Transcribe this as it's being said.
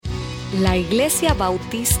La Iglesia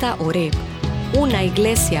Bautista Oreb, una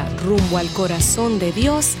iglesia rumbo al corazón de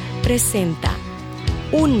Dios, presenta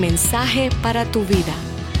un mensaje para tu vida.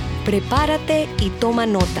 Prepárate y toma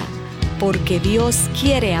nota, porque Dios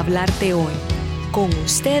quiere hablarte hoy. Con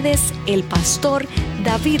ustedes, el pastor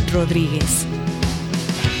David Rodríguez.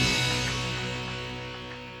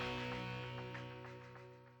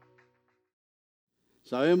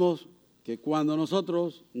 Sabemos que cuando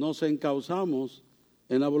nosotros nos encauzamos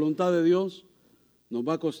en la voluntad de Dios, nos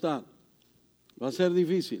va a costar, va a ser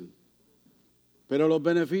difícil, pero los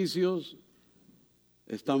beneficios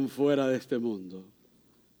están fuera de este mundo.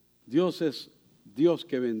 Dios es Dios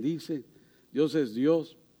que bendice, Dios es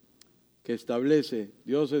Dios que establece,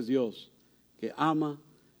 Dios es Dios que ama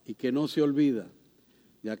y que no se olvida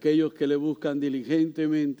de aquellos que le buscan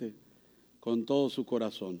diligentemente con todo su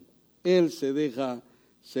corazón. Él se deja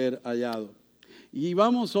ser hallado. Y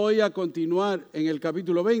vamos hoy a continuar en el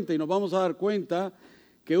capítulo 20 y nos vamos a dar cuenta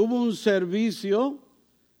que hubo un servicio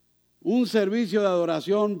de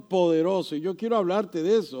adoración poderoso. Y yo quiero hablarte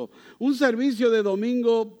de eso. Un servicio de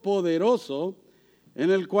domingo poderoso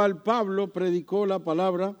en el cual Pablo predicó la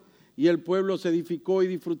palabra y el pueblo se edificó y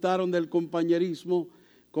disfrutaron del compañerismo,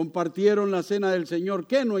 compartieron la cena del Señor.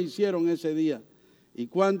 ¿Qué no hicieron ese día? Y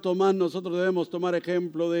cuánto más nosotros debemos tomar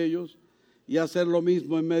ejemplo de ellos y hacer lo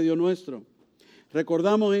mismo en medio nuestro.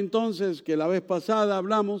 Recordamos entonces que la vez pasada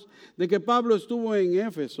hablamos de que Pablo estuvo en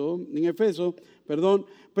Éfeso,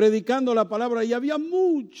 predicando la palabra, y había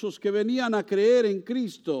muchos que venían a creer en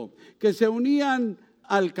Cristo, que se unían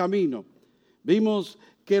al camino. Vimos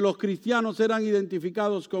que los cristianos eran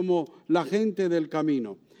identificados como la gente del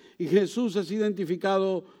camino, y Jesús es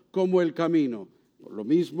identificado como el camino. Por lo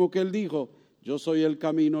mismo que él dijo, yo soy el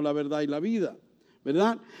camino, la verdad y la vida.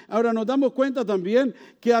 ¿Verdad? Ahora nos damos cuenta también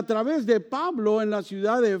que a través de Pablo en la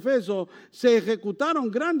ciudad de Éfeso se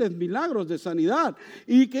ejecutaron grandes milagros de sanidad,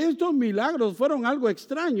 y que estos milagros fueron algo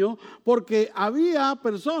extraño porque había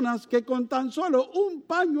personas que con tan solo un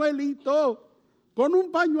pañuelito, con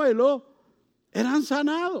un pañuelo, eran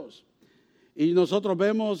sanados. Y nosotros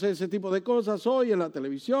vemos ese tipo de cosas hoy en la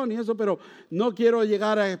televisión y eso, pero no quiero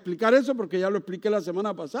llegar a explicar eso porque ya lo expliqué la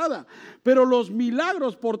semana pasada. Pero los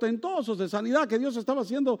milagros portentosos de sanidad que Dios estaba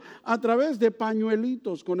haciendo a través de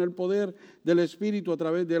pañuelitos con el poder del Espíritu a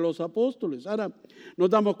través de los apóstoles. Ahora nos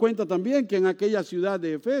damos cuenta también que en aquella ciudad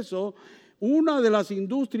de Éfeso, una de las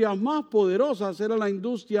industrias más poderosas era la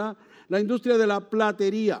industria de la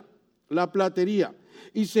platería.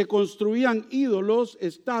 Y se construían ídolos,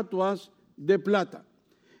 estatuas de plata.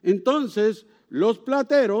 Entonces los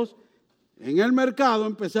plateros en el mercado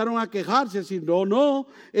empezaron a quejarse, decir, no,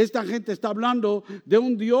 esta gente está hablando de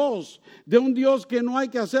un Dios que no hay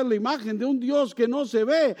que hacer la imagen, de un Dios que no se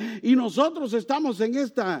ve, y nosotros estamos en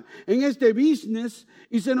este business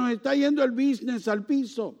y se nos está yendo el business al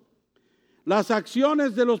piso. Las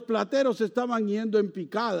acciones de los plateros estaban yendo en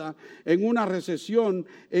picada en una recesión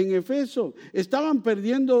en Éfeso, estaban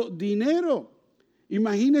perdiendo dinero.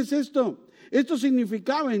 Imagínense esto. Esto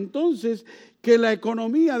significaba entonces que la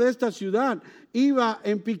economía de esta ciudad iba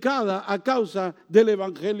en picada a causa del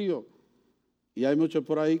evangelio. Y hay muchos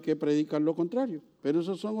por ahí que predican lo contrario, pero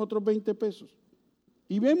esos son otros 20 pesos.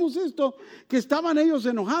 Y vemos esto, que estaban ellos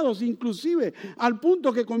enojados, inclusive al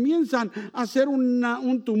punto que comienzan a hacer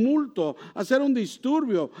un tumulto, a hacer un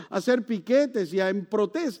disturbio, a hacer piquetes, y en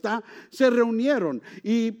protesta se reunieron.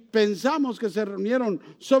 Y pensamos que se reunieron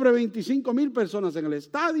sobre 25,000 personas en el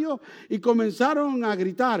estadio y comenzaron a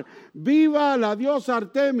gritar, ¡viva la diosa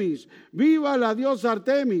Artemis! ¡Viva la diosa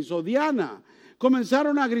Artemis! O Diana.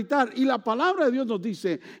 Comenzaron a gritar, y la palabra de Dios nos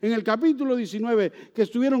dice en el capítulo 19 que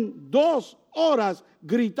estuvieron 2 horas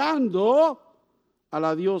gritando a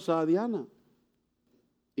la diosa Diana.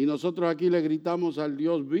 Y nosotros aquí le gritamos al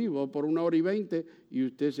Dios vivo por 1 hora y 20 y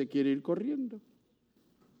usted se quiere ir corriendo.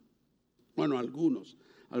 Bueno,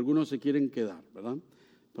 algunos se quieren quedar, ¿verdad?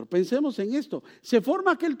 Pero pensemos en esto. Se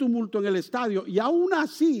forma aquel tumulto en el estadio y aún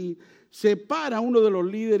así se para uno de los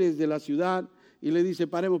líderes de la ciudad y le dice,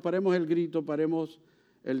 paremos el grito, paremos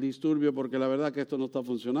el disturbio, porque la verdad que esto no está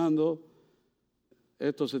funcionando.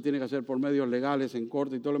 Esto se tiene que hacer por medios legales, en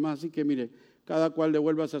corte y todo lo demás. Así que mire, cada cual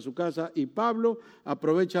devuélvase a su casa. Y Pablo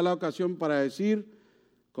aprovecha la ocasión para decir,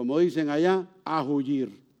 como dicen allá, a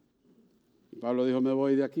huir. Y Pablo dijo, me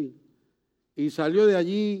voy de aquí. Y salió de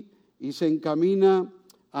allí y se encamina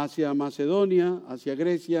hacia Macedonia, hacia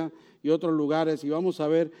Grecia y otros lugares. Y vamos a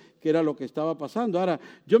ver qué era lo que estaba pasando. Ahora,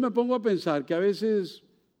 yo me pongo a pensar que a veces,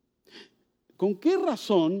 ¿con qué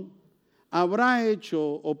razón habrá hecho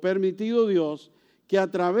o permitido Dios que a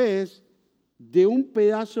través de un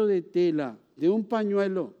pedazo de tela, de un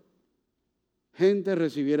pañuelo, gente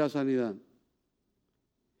recibiera sanidad.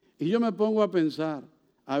 Y yo me pongo a pensar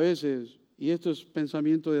a veces, y esto es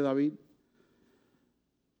pensamiento de David,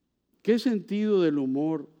 ¿qué sentido del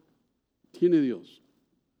humor tiene Dios?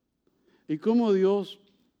 Y cómo Dios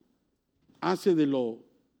hace de lo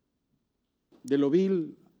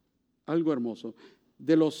vil algo hermoso,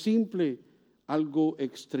 de lo simple algo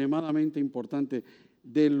extremadamente importante,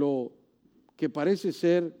 de lo que parece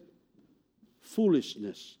ser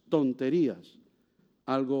foolishness, tonterías,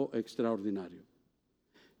 algo extraordinario.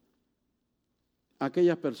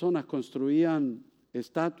 Aquellas personas construían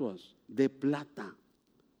estatuas de plata.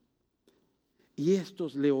 Y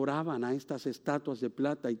estos le oraban a estas estatuas de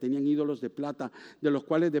plata y tenían ídolos de plata de los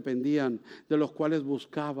cuales dependían, de los cuales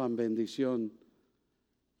buscaban bendición.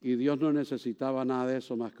 Y Dios no necesitaba nada de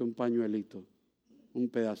eso más que un pañuelito, un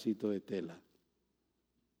pedacito de tela.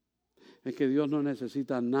 Es que Dios no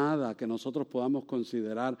necesita nada que nosotros podamos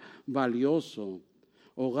considerar valioso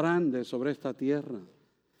o grande sobre esta tierra.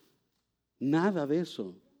 Nada de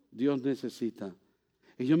eso Dios necesita.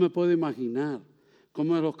 Y yo me puedo imaginar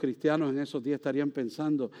cómo los cristianos en esos días estarían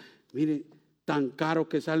pensando, mire, tan caros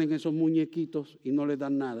que salen esos muñequitos y no les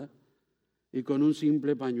dan nada. Y con un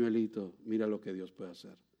simple pañuelito, mira lo que Dios puede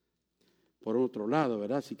hacer. Por otro lado,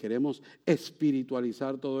 ¿verdad? Si queremos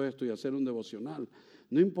espiritualizar todo esto y hacer un devocional,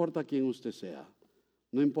 no importa quién usted sea,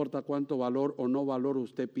 no importa cuánto valor o no valor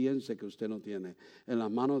usted piense que usted no tiene, en las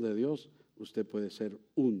manos de Dios usted puede ser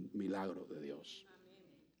un milagro de Dios.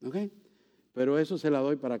 ¿Ok? Pero eso se la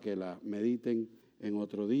doy para que la mediten en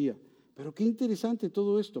otro día. Pero qué interesante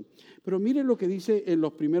todo esto. Pero miren lo que dice en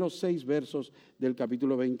los primeros 6 versos del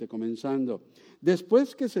capítulo 20, comenzando.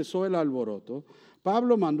 Después que cesó el alboroto,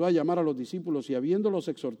 Pablo mandó a llamar a los discípulos y habiéndolos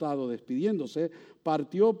exhortado, despidiéndose,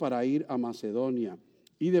 partió para ir a Macedonia.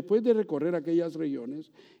 Y después de recorrer aquellas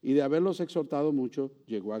regiones y de haberlos exhortado mucho,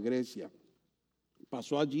 llegó a Grecia.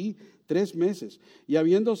 Pasó allí 3 meses y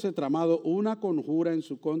habiéndose tramado una conjura en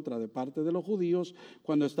su contra de parte de los judíos,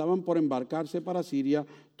 cuando estaban por embarcarse para Siria,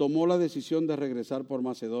 tomó la decisión de regresar por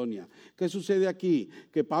Macedonia. ¿Qué sucede aquí?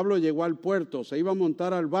 Que Pablo llegó al puerto, se iba a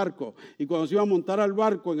montar al barco y cuando se iba a montar al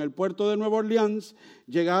barco en el puerto de Nueva Orleans,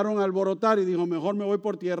 llegaron a alborotar y dijo, mejor me voy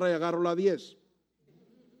por tierra y agarro la 10.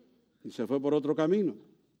 Y se fue por otro camino.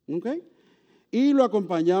 ¿Okay? Y lo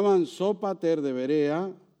acompañaban Sópater de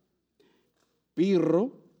Berea,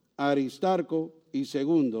 Pirro, Aristarco y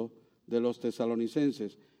Segundo de los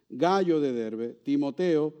tesalonicenses, Gallo de Derbe,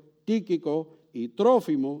 Timoteo, Tíquico y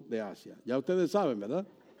Trófimo de Asia. Ya ustedes saben, ¿verdad?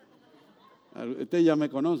 Ustedes ya me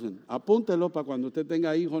conocen. Apúntelo para cuando usted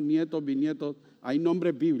tenga hijos, nietos, bisnietos. Hay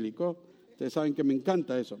nombres bíblicos. Ustedes saben que me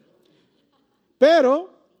encanta eso.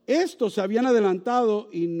 Pero estos se habían adelantado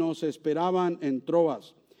y nos esperaban en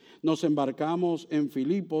Troas. Nos embarcamos en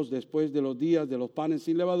Filipos después de los días de los panes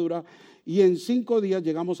sin levadura y en 5 días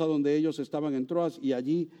llegamos a donde ellos estaban en Troas y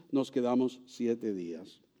allí nos quedamos 7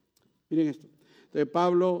 días. Miren esto. Entonces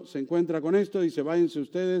Pablo se encuentra con esto y dice, váyanse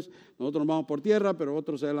ustedes, nosotros vamos por tierra, pero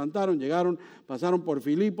otros se adelantaron, llegaron, pasaron por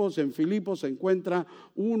Filipos. En Filipos se encuentra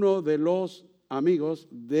uno de los amigos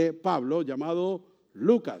de Pablo llamado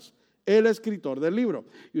Lucas, el escritor del libro.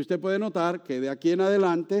 Y usted puede notar que de aquí en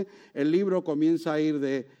adelante el libro comienza a ir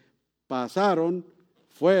de pasaron,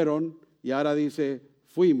 fueron y ahora dice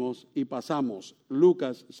fuimos y pasamos.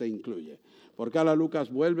 Lucas se incluye. Porque ahora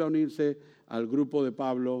Lucas vuelve a unirse al grupo de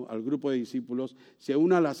Pablo, al grupo de discípulos, se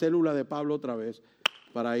une a la célula de Pablo otra vez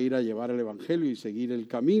para ir a llevar el evangelio y seguir el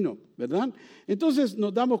camino, ¿verdad? Entonces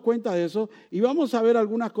nos damos cuenta de eso y vamos a ver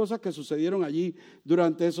algunas cosas que sucedieron allí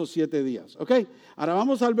durante esos 7 días, ¿ok? Ahora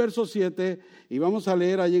vamos al verso 7 y vamos a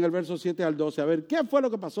leer allí en el verso 7 al 12, a ver qué fue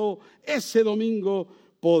lo que pasó ese domingo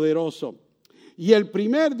poderoso. Y el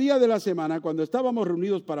primer día de la semana, cuando estábamos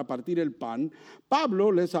reunidos para partir el pan,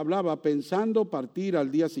 Pablo les hablaba pensando partir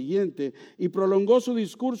al día siguiente y prolongó su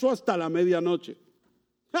discurso hasta la medianoche.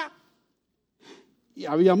 ¡Ja! Y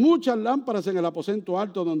había muchas lámparas en el aposento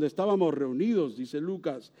alto donde estábamos reunidos, dice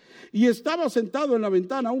Lucas. Y estaba sentado en la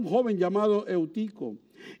ventana un joven llamado Eutico.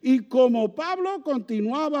 Y como Pablo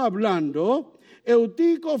continuaba hablando,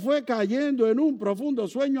 Eutico fue cayendo en un profundo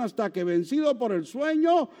sueño hasta que vencido por el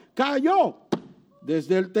sueño, cayó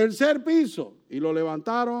desde el 3er piso y lo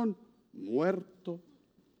levantaron muerto.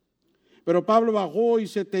 Pero Pablo bajó y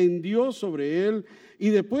se tendió sobre él y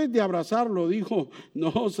después de abrazarlo dijo,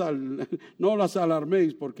 no las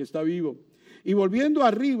alarméis porque está vivo. Y volviendo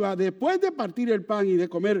arriba, después de partir el pan y de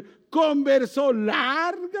comer, conversó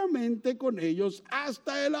largamente con ellos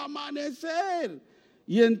hasta el amanecer.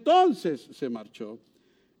 Y entonces se marchó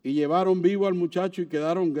y llevaron vivo al muchacho y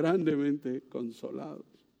quedaron grandemente consolados.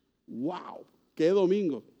 ¡Wow! ¡Qué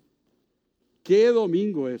domingo! ¿Qué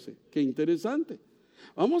domingo ese? Qué interesante.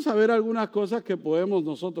 Vamos a ver algunas cosas que podemos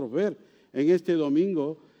nosotros ver en este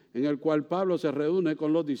domingo en el cual Pablo se reúne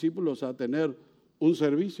con los discípulos a tener un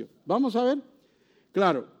servicio. Vamos a ver.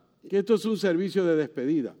 Claro, que esto es un servicio de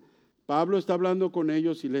despedida. Pablo está hablando con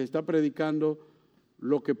ellos y les está predicando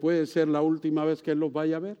lo que puede ser la última vez que él los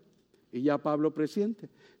vaya a ver. Y ya Pablo presiente.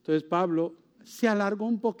 Entonces Pablo se alargó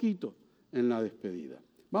un poquito en la despedida.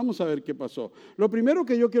 Vamos a ver qué pasó. Lo primero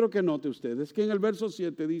que yo quiero que note usted es que en el verso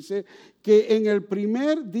 7 dice que en el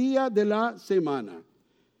primer día de la semana,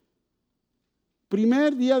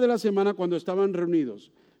 cuando estaban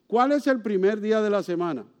reunidos. ¿Cuál es el primer día de la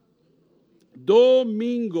semana?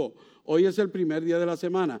 Domingo. Hoy es el primer día de la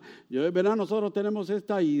semana. Verán, nosotros tenemos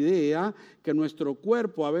esta idea que nuestro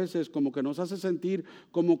cuerpo a veces como que nos hace sentir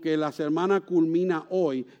como que la semana culmina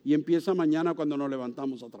hoy y empieza mañana cuando nos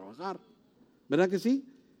levantamos a trabajar. ¿Verdad que sí?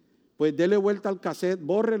 Pues dele vuelta al cassette,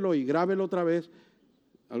 bórrelo y grábelo otra vez.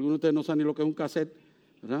 Algunos de ustedes no saben ni lo que es un cassette,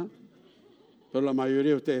 ¿verdad? Pero la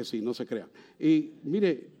mayoría de ustedes sí, no se crean. Y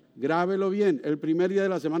mire, grábelo bien. El primer día de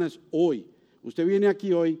la semana es hoy. Usted viene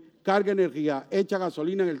aquí hoy, carga energía, echa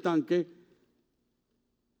gasolina en el tanque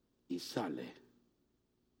y sale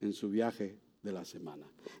en su viaje de la semana.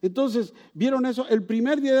 Entonces, ¿vieron eso? El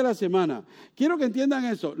primer día de la semana. Quiero que entiendan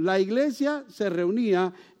eso. La iglesia se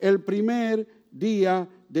reunía el primer día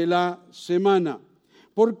de la semana.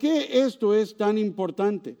 ¿Por qué esto es tan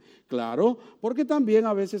importante? Claro, porque también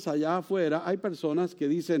a veces allá afuera hay personas que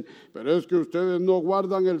dicen, pero es que ustedes no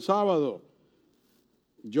guardan el sábado.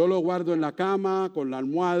 Yo lo guardo en la cama, con la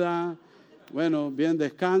almohada, bueno, bien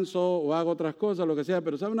descanso o hago otras cosas, lo que sea.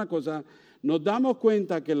 Pero ¿sabe una cosa? Nos damos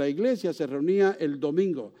cuenta que la iglesia se reunía el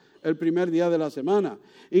domingo, el primer día de la semana.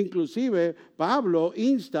 Inclusive Pablo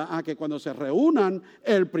insta a que cuando se reúnan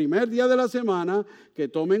el primer día de la semana, que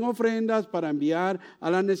tomen ofrendas para enviar a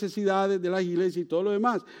las necesidades de la iglesia y todo lo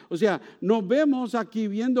demás. O sea, nos vemos aquí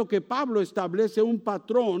viendo que Pablo establece un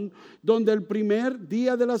patrón donde el primer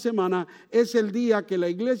día de la semana es el día que la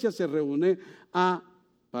iglesia se reúne a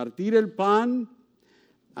partir el pan,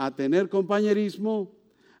 a tener compañerismo,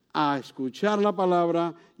 a escuchar la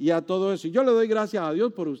palabra y a todo eso. Y yo le doy gracias a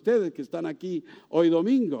Dios por ustedes que están aquí hoy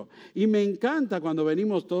domingo. Y me encanta cuando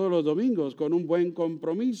venimos todos los domingos con un buen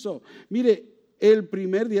compromiso. Mire, el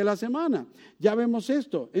primer día de la semana, ya vemos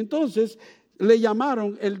esto. Entonces, le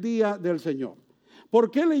llamaron el día del Señor.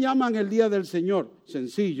 ¿Por qué le llaman el día del Señor?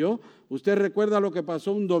 Sencillo, usted recuerda lo que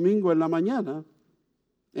pasó un domingo en la mañana,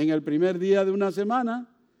 en el primer día de una semana.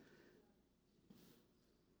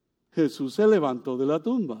 Jesús se levantó de la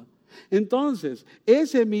tumba. Entonces,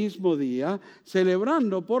 ese mismo día,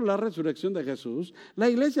 celebrando por la resurrección de Jesús, la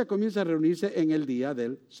iglesia comienza a reunirse en el día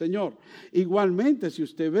del Señor. Igualmente, si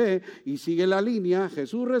usted ve y sigue la línea,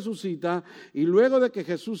 Jesús resucita y luego de que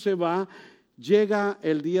Jesús se va, llega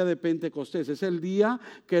el día de Pentecostés. Es el día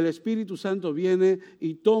que el Espíritu Santo viene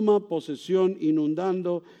y toma posesión,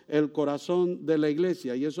 inundando el corazón de la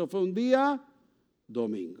iglesia. Y eso fue un día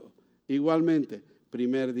domingo. Igualmente,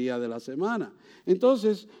 primer día de la semana.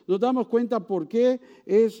 Entonces nos damos cuenta por qué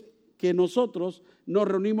es que nosotros nos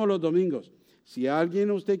reunimos los domingos. Si alguien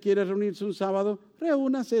usted quiere reunirse un sábado,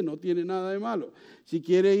 reúnase, no tiene nada de malo. Si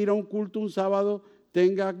quiere ir a un culto un sábado,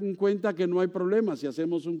 tenga en cuenta que no hay problema si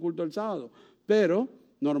hacemos un culto el sábado. Pero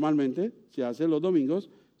normalmente se hace los domingos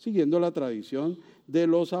siguiendo la tradición de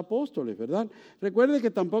los apóstoles, ¿verdad? Recuerde que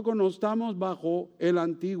tampoco no estamos bajo el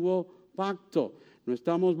antiguo pacto, no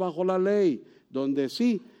estamos bajo la ley, donde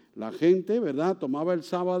sí, la gente, ¿verdad?, tomaba el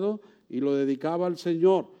sábado y lo dedicaba al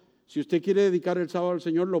Señor. Si usted quiere dedicar el sábado al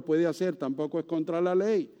Señor, lo puede hacer, tampoco es contra la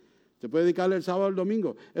ley. Usted puede dedicarle el sábado al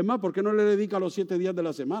domingo. Es más, ¿por qué no le dedica los 7 días de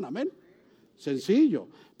la semana? Amén. Sencillo.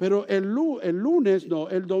 Pero el lunes, no,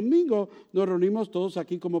 el domingo nos reunimos todos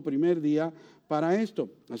aquí como primer día para esto.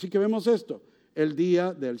 Así que vemos esto, el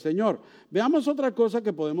día del Señor. Veamos otra cosa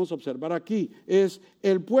que podemos observar aquí, es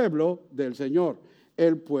el pueblo del Señor.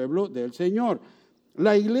 El pueblo del Señor.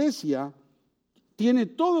 La iglesia tiene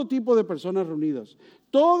todo tipo de personas reunidas,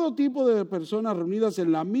 todo tipo de personas reunidas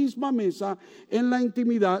en la misma mesa, en la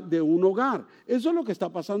intimidad de un hogar. Eso es lo que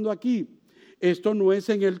está pasando aquí. Esto no es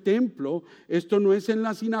en el templo, esto no es en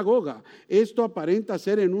la sinagoga, esto aparenta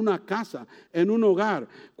ser en una casa, en un hogar.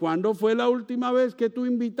 ¿Cuándo fue la última vez que tú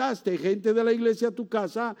invitaste gente de la iglesia a tu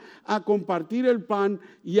casa a compartir el pan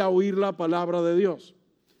y a oír la palabra de Dios?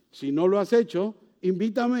 Si no lo has hecho,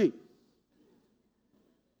 invítame.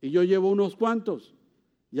 Y yo llevo unos cuantos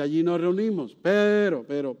y allí nos reunimos. Pero,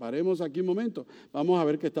 paremos aquí un momento. Vamos a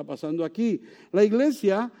ver qué está pasando aquí. La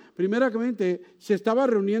iglesia, primeramente, se estaba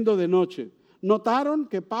reuniendo de noche. ¿Notaron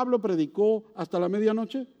que Pablo predicó hasta la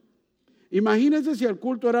medianoche? Imagínense si el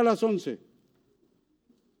culto era a las 11.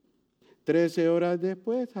 13 horas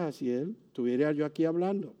después, Jaciel, estuviera yo aquí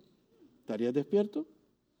hablando. ¿Estarías despierto?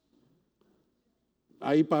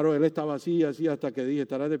 Ahí paró, él estaba así hasta que dije,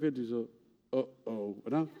 ¿estarás despierto? Y hizo,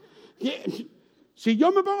 ¿verdad? Si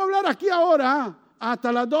yo me pongo a hablar aquí ahora,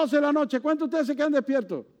 hasta las 12 de la noche, ¿cuántos de ustedes se quedan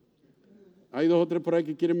despiertos? Hay 2 o 3 por ahí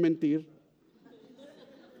que quieren mentir.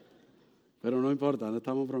 Pero no importa, no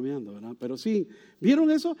estamos bromeando, ¿verdad? Pero sí, ¿vieron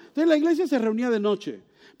eso? Entonces la iglesia se reunía de noche.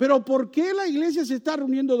 Pero ¿por qué la iglesia se está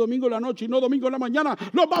reuniendo domingo en la noche y no domingo en la mañana?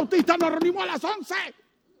 Los bautistas nos reunimos a las 11.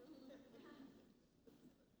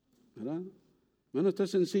 ¿Verdad? Bueno, esto es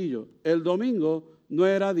sencillo. El domingo no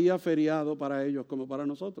era día feriado para ellos como para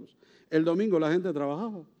nosotros. El domingo la gente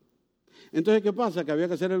trabajaba. Entonces, ¿qué pasa? Que había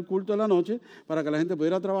que hacer el culto de la noche para que la gente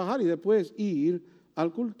pudiera trabajar y después ir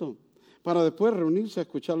al culto, para después reunirse a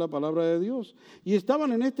escuchar la palabra de Dios. Y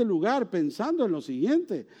estaban en este lugar pensando en lo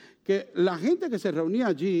siguiente, que la gente que se reunía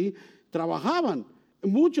allí trabajaban.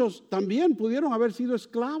 Muchos también pudieron haber sido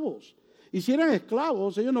esclavos. Y si eran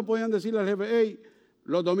esclavos, ellos no podían decirle al jefe, hey,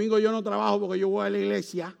 los domingos yo no trabajo porque yo voy a la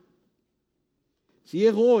iglesia. Si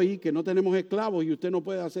es hoy que no tenemos esclavos y usted no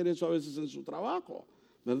puede hacer eso a veces en su trabajo,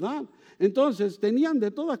 ¿verdad? Entonces tenían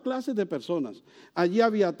de todas clases de personas. Allí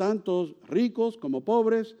había tantos ricos como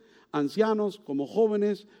pobres, ancianos como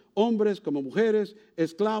jóvenes, hombres como mujeres,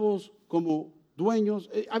 esclavos como dueños.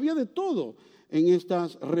 Había de todo en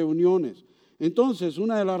estas reuniones. Entonces,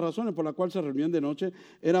 una de las razones por la cual se reunían de noche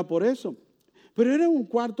era por eso. Pero era un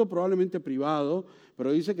cuarto probablemente privado,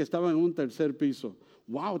 pero dice que estaba en un 3er piso.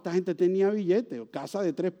 ¡Wow! Esta gente tenía billete, casa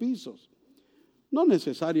de 3 pisos. No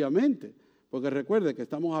necesariamente, porque recuerde que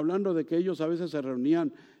estamos hablando de que ellos a veces se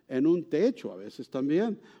reunían en un techo, a veces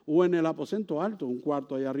también, o en el aposento alto, un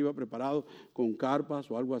cuarto allá arriba preparado con carpas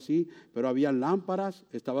o algo así, pero había lámparas,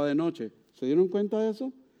 estaba de noche. ¿Se dieron cuenta de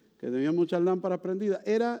eso? Que tenía muchas lámparas prendidas.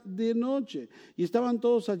 Era de noche y estaban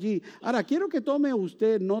todos allí. Ahora, quiero que tome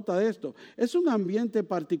usted nota de esto. Es un ambiente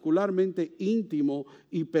particularmente íntimo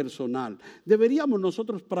y personal. Deberíamos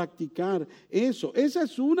nosotros practicar eso. Esa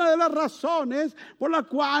es una de las razones por la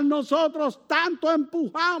cual nosotros tanto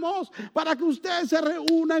empujamos para que usted se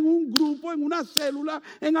reúna en un grupo, en una célula,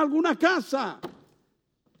 en alguna casa.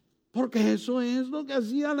 Porque eso es lo que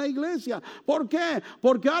hacía la iglesia. ¿Por qué?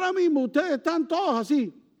 Porque ahora mismo ustedes están todos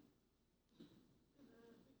así,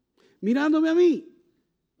 mirándome a mí.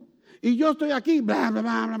 Y yo estoy aquí, bla, bla,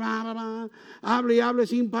 bla, bla, bla, bla, hable y hable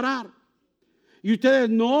sin parar. Y ustedes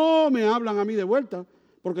no me hablan a mí de vuelta,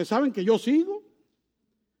 porque saben que yo sigo.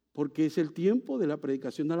 Porque es el tiempo de la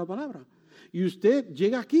predicación de la palabra. Y usted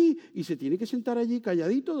llega aquí y se tiene que sentar allí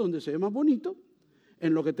calladito, donde se ve más bonito,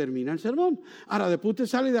 en lo que termina el sermón. Ahora, después usted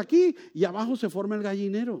sale de aquí y abajo se forma el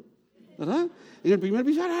gallinero, ¿verdad? En el primer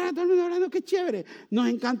piso, todo el mundo hablando, qué chévere, nos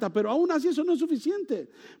encanta, pero aún así eso no es suficiente,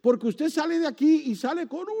 porque usted sale de aquí y sale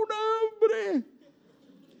con un hambre,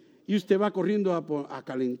 y usted va corriendo a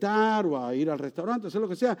calentar o a ir al restaurante, hacer lo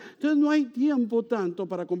que sea. Entonces no hay tiempo tanto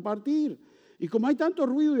para compartir, y como hay tanto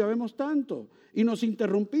ruido y habemos tanto, y nos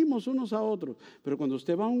interrumpimos unos a otros, pero cuando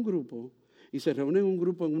usted va a un grupo, y se reúne en un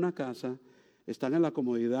grupo en una casa, están en la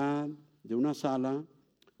comodidad de una sala,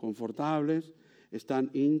 confortables, están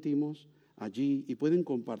íntimos allí y pueden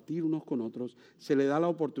compartir unos con otros. Se le da la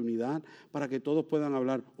oportunidad para que todos puedan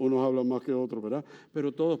hablar. Unos hablan más que otros, ¿verdad?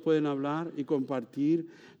 Pero todos pueden hablar y compartir.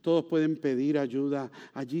 Todos pueden pedir ayuda.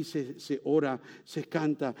 Allí se ora, se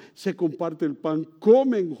canta, se comparte el pan,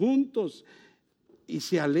 comen juntos y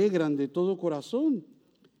se alegran de todo corazón.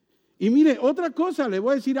 Y mire, otra cosa, le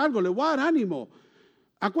voy a decir algo, le voy a dar ánimo.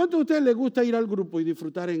 ¿A cuántos de ustedes les gusta ir al grupo y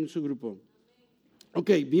disfrutar en su grupo? Ok,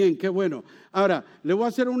 bien, qué bueno. Ahora, le voy a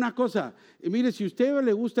hacer una cosa. Mire, si a usted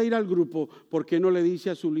le gusta ir al grupo, ¿por qué no le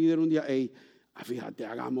dice a su líder un día, hey, fíjate,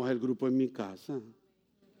 hagamos el grupo en mi casa?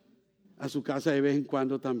 A su casa de vez en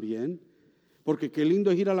cuando también. Porque qué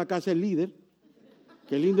lindo es ir a la casa del líder.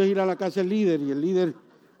 Qué lindo es ir a la casa del líder y el líder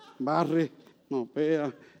barre,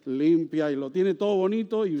 mopea, limpia y lo tiene todo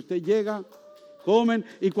bonito y usted llega, comen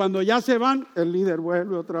y cuando ya se van, el líder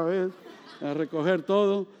vuelve otra vez a recoger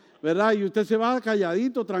todo. ¿Verdad? Y usted se va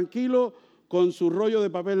calladito, tranquilo, con su rollo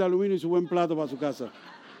de papel de aluminio y su buen plato para su casa.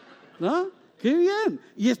 ¿No? ¡Qué bien!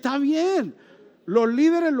 Y está bien. Los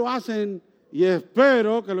líderes lo hacen y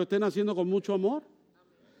espero que lo estén haciendo con mucho amor.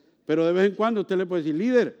 Pero de vez en cuando usted le puede decir,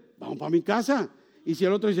 líder, vamos para mi casa. Y si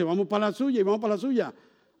el otro dice, vamos para la suya y vamos para la suya.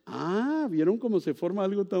 Ah, ¿vieron cómo se forma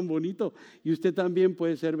algo tan bonito? Y usted también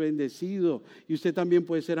puede ser bendecido. Y usted también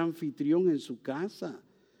puede ser anfitrión en su casa.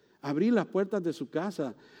 Abrir las puertas de su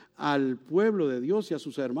casa al pueblo de Dios y a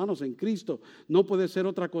sus hermanos en Cristo no puede ser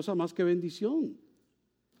otra cosa más que bendición.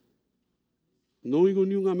 No oigo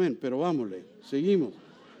ni un amén, pero vámonos, seguimos.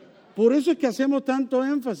 Por eso es que hacemos tanto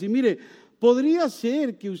énfasis. Mire, Podría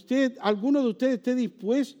ser que alguno de ustedes esté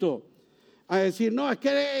dispuesto a decir, no, es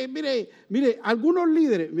que, mire, algunos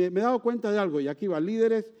líderes, me he dado cuenta de algo, y aquí va,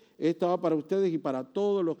 líderes, esta va para ustedes y para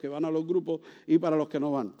todos los que van a los grupos y para los que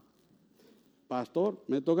no van. Pastor,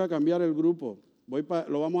 me toca cambiar el grupo,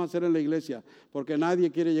 lo vamos a hacer en la iglesia, porque nadie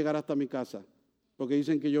quiere llegar hasta mi casa, porque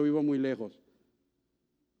dicen que yo vivo muy lejos.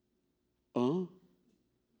 ¿Ah?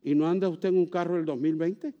 ¿Y no anda usted en un carro del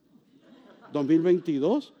 2020?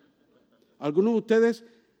 ¿2022? Algunos de ustedes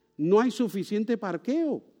no hay suficiente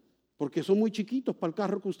parqueo porque son muy chiquitos para el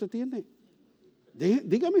carro que usted tiene.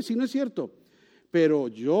 Dígame si no es cierto. Pero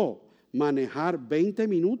yo manejar 20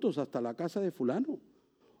 minutos hasta la casa de fulano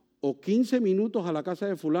o 15 minutos a la casa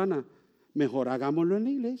de fulana, mejor hagámoslo en la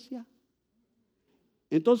iglesia.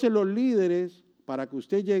 Entonces los líderes, para que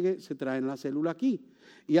usted llegue, se traen la célula aquí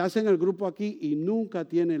y hacen el grupo aquí y nunca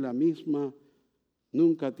tiene lo mismo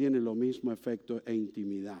efecto e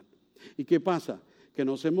intimidad. ¿Y qué pasa? Que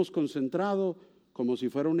nos hemos concentrado como si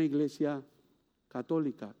fuera una iglesia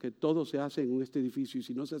católica, que todo se hace en este edificio y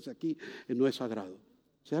si no se hace aquí, no es sagrado.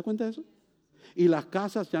 ¿Se da cuenta de eso? Y las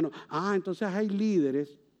casas ya no. Entonces hay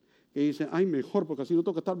líderes que dicen, mejor, porque así no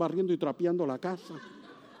tengo que estar barriendo y trapeando la casa.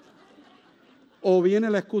 O viene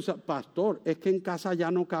la excusa, pastor, es que en casa ya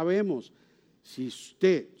no cabemos. Si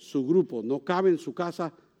usted, su grupo, no cabe en su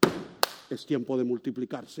casa, es tiempo de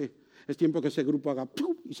multiplicarse. Es tiempo que ese grupo haga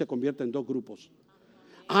 ¡pum! Y se convierta en 2 grupos.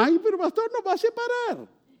 Pero pastor, nos va a separar.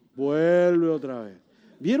 Vuelve otra vez.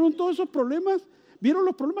 ¿Vieron todos esos problemas? ¿Vieron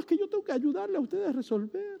los problemas que yo tengo que ayudarle a ustedes a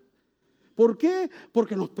resolver? ¿Por qué?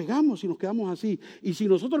 Porque nos pegamos y nos quedamos así. Y si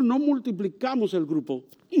nosotros no multiplicamos el grupo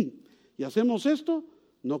y hacemos esto,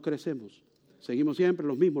 no crecemos. Seguimos siempre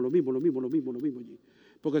los mismos allí.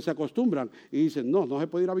 Porque se acostumbran y dicen, no se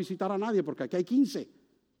puede ir a visitar a nadie porque aquí hay 15.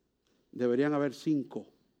 Deberían haber 5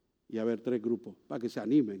 y haber 3 grupos para que se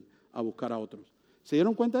animen a buscar a otros. ¿Se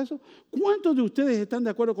dieron cuenta de eso? ¿Cuántos de ustedes están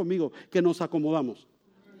de acuerdo conmigo que nos acomodamos?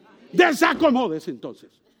 Desacomódese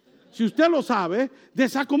entonces. Si usted lo sabe,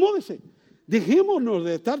 desacomódese. Dejémonos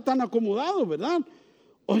de estar tan acomodados, ¿verdad?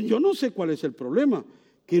 Yo no sé cuál es el problema,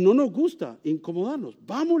 que no nos gusta incomodarnos.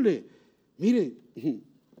 Vámonos. Mire,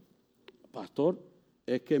 pastor,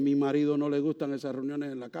 es que a mi marido no le gustan esas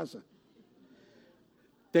reuniones en la casa.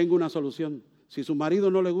 Tengo una solución. Si su marido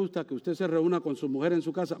no le gusta que usted se reúna con su mujer en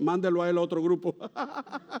su casa, mándelo a él a otro grupo.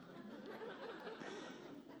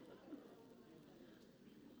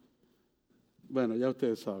 Bueno, ya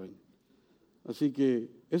ustedes saben. Así que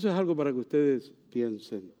eso es algo para que ustedes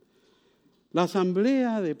piensen. La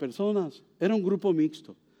asamblea de personas era un grupo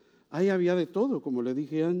mixto. Ahí había de todo, como le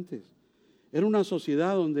dije antes. Era una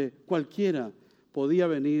sociedad donde cualquiera podía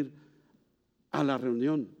venir a la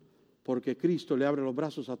reunión, porque Cristo le abre los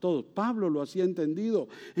brazos a todos. Pablo lo hacía entendido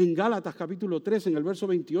en Gálatas capítulo 3, en el verso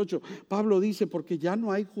 28. Pablo dice, porque ya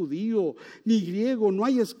no hay judío, ni griego, no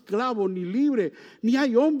hay esclavo, ni libre, ni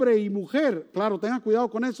hay hombre y mujer. Claro, tengan cuidado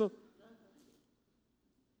con eso.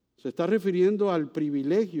 Se está refiriendo al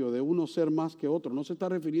privilegio de uno ser más que otro. No se está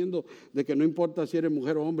refiriendo de que no importa si eres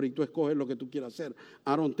mujer o hombre y tú escoges lo que tú quieras hacer.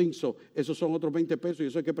 I don't think so. Esos son otros 20 pesos y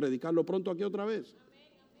eso hay que predicarlo pronto aquí otra vez.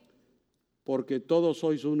 Porque todos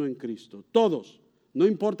sois uno en Cristo. Todos. No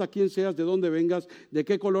importa quién seas, de dónde vengas, de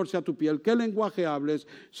qué color sea tu piel, qué lenguaje hables,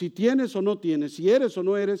 si tienes o no tienes, si eres o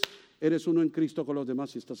no eres, eres uno en Cristo con los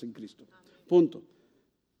demás si estás en Cristo. Punto.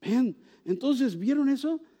 Vean, entonces, ¿vieron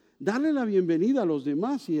eso? Darle la bienvenida a los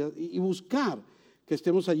demás y buscar que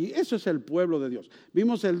estemos allí. Eso es el pueblo de Dios.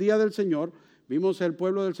 Vimos el día del Señor, vimos el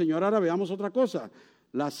pueblo del Señor. Ahora veamos otra cosa,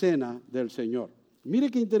 la cena del Señor.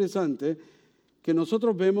 Mire qué interesante que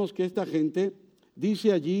nosotros vemos que esta gente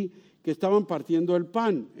dice allí que estaban partiendo el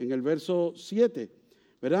pan en el verso 7,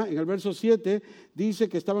 ¿verdad? En el verso 7 dice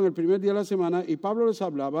que estaban el primer día de la semana y Pablo les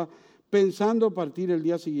hablaba pensando partir el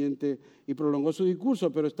día siguiente y prolongó su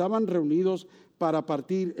discurso, pero estaban reunidos para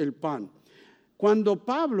partir el pan. Cuando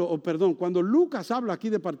Lucas habla aquí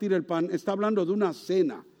de partir el pan, está hablando de una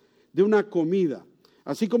cena, de una comida,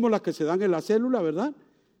 así como las que se dan en la célula, ¿verdad?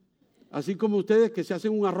 Así como ustedes que se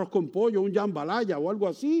hacen un arroz con pollo, un jambalaya o algo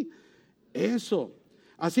así, eso.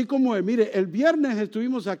 Así como, mire, el viernes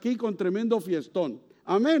estuvimos aquí con tremendo fiestón,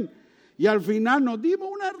 amén, y al final nos dimos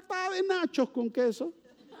una hartada de nachos con queso.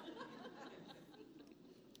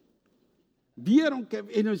 Vieron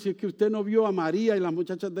que usted no vio a María y las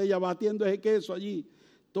muchachas de ella batiendo ese queso allí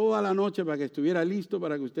toda la noche para que estuviera listo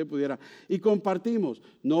para que usted pudiera. Y compartimos.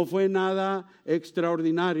 No fue nada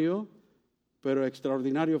extraordinario, pero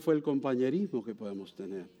extraordinario fue el compañerismo que podemos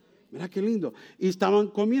tener. Mira qué lindo. Y estaban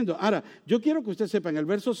comiendo. Ahora, yo quiero que usted sepa, en el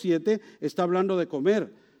verso 7 está hablando de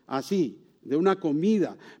comer así, de una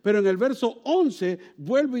comida. Pero en el verso 11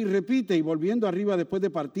 vuelve y repite, y volviendo arriba después de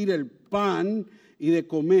partir el pan y de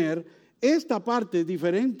comer, esta parte es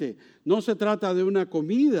diferente. No se trata de una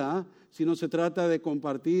comida, sino se trata de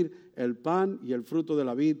compartir el pan y el fruto de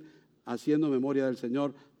la vid, haciendo memoria del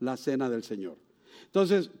Señor, la cena del Señor.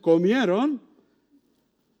 Entonces, comieron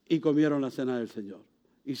la cena del Señor.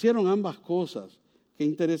 Hicieron ambas cosas. Qué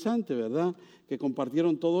interesante, ¿verdad? Que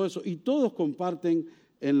compartieron todo eso y todos comparten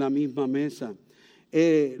en la misma mesa.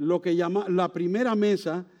 Lo que la primera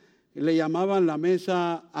mesa le llamaban la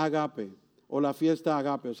mesa agape o la fiesta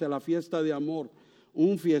agape, o sea, la fiesta de amor,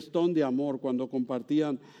 un fiestón de amor cuando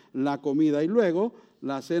compartían la comida. Y luego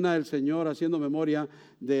la cena del Señor, haciendo memoria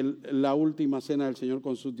de la última cena del Señor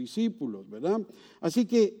con sus discípulos, ¿verdad? Así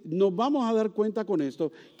que nos vamos a dar cuenta con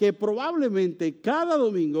esto, que probablemente cada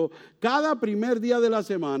domingo, cada primer día de la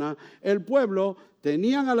semana, el pueblo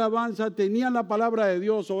tenían alabanza, tenían la palabra de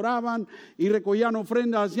Dios, oraban y recogían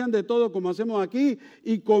ofrendas, hacían de todo como hacemos aquí,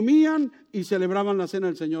 y comían y celebraban la cena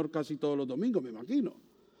del Señor casi todos los domingos, me imagino.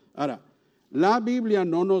 Ahora, la Biblia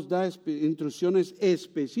no nos da instrucciones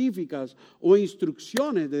específicas o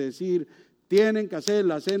instrucciones de decir, tienen que hacer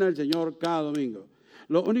la cena del Señor cada domingo.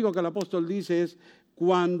 Lo único que el apóstol dice es,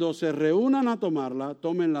 cuando se reúnan a tomarla,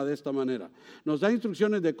 tómenla de esta manera. Nos da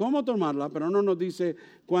instrucciones de cómo tomarla, pero no nos dice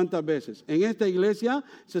cuántas veces. En esta iglesia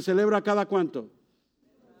se celebra cada cuánto.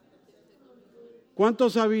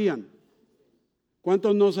 ¿Cuántos sabían?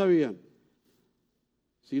 ¿Cuántos no sabían?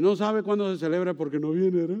 Si no sabe cuándo se celebra, porque no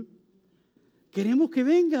viene, ¿verdad? Queremos que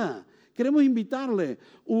venga, queremos invitarle.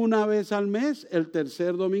 Una vez al mes, el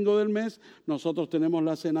tercer domingo del mes, nosotros tenemos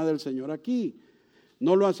la cena del Señor aquí.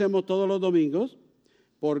 No lo hacemos todos los domingos,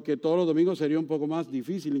 porque todos los domingos sería un poco más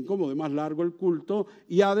difícil, incómodo, más largo el culto.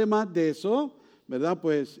 Y además de eso, ¿verdad?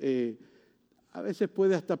 Pues a veces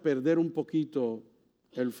puede hasta perder un poquito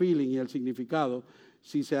el feeling y el significado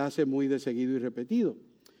si se hace muy de seguido y repetido.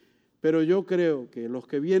 Pero yo creo que los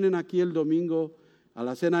que vienen aquí el domingo a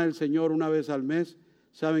la cena del Señor una vez al mes,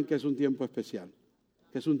 saben que es un tiempo especial,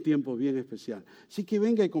 que es un tiempo bien especial. Así que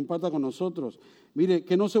venga y comparta con nosotros. Mire,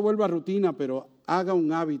 que no se vuelva rutina, pero haga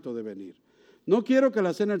un hábito de venir. No quiero que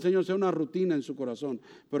la cena del Señor sea una rutina en su corazón,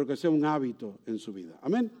 pero que sea un hábito en su vida.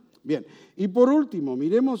 Amén. Bien, y por último,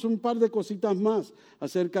 miremos un par de cositas más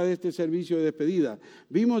acerca de este servicio de despedida.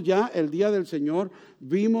 Vimos ya el día del Señor,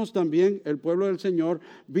 vimos también el pueblo del Señor,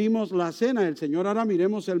 vimos la cena del Señor. Ahora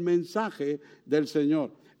miremos el mensaje del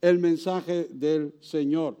Señor, el mensaje del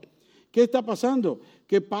Señor. ¿Qué está pasando?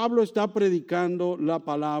 Que Pablo está predicando la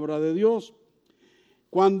palabra de Dios.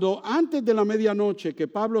 Cuando antes de la medianoche que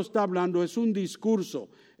Pablo está hablando es un discurso,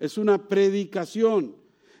 es una predicación.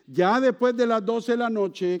 Ya después de las 12 de la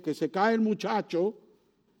noche, que se cae el muchacho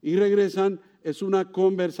y regresan, es una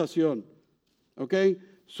conversación. ¿Ok?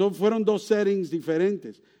 Fueron dos settings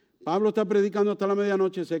diferentes. Pablo está predicando hasta la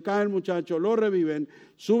medianoche, se cae el muchacho, lo reviven,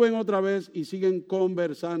 suben otra vez y siguen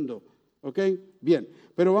conversando. ¿Ok? Bien,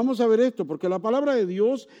 pero vamos a ver esto, porque la palabra de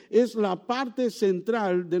Dios es la parte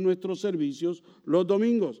central de nuestros servicios los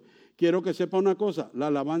domingos. Quiero que sepa una cosa, la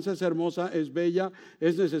alabanza es hermosa, es bella,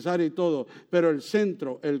 es necesaria y todo, pero el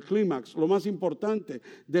centro, el clímax, lo más importante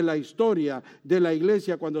de la historia de la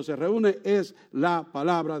iglesia cuando se reúne es la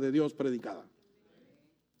palabra de Dios predicada.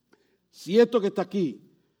 Si esto que está aquí,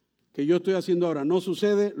 que yo estoy haciendo ahora, no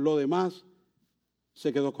sucede, lo demás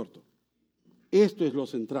se quedó corto. Esto es lo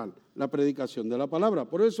central, la predicación de la palabra.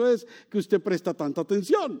 Por eso es que usted presta tanta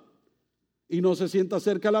atención y no se sienta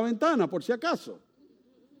cerca a la ventana, por si acaso.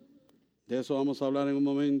 De eso vamos a hablar en un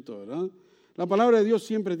momento, ¿verdad? La palabra de Dios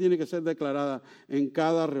siempre tiene que ser declarada en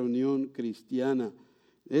cada reunión cristiana.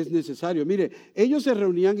 Es necesario. Mire, ellos se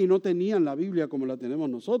reunían y no tenían la Biblia como la tenemos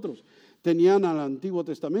nosotros. Tenían al Antiguo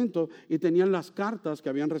Testamento y tenían las cartas que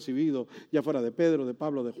habían recibido, ya fuera de Pedro, de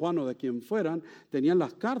Pablo, de Juan o de quien fueran, tenían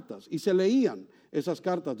las cartas y se leían esas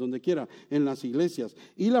cartas donde quiera, en las iglesias.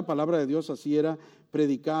 Y la palabra de Dios así era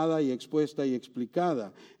predicada y expuesta y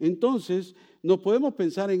explicada. Entonces, nos podemos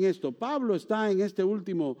pensar en esto. Pablo está en este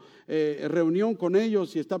último reunión con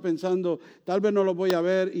ellos y está pensando, tal vez no los voy a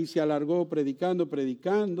ver, y se alargó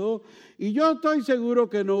predicando. Y yo estoy seguro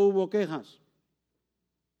que no hubo quejas.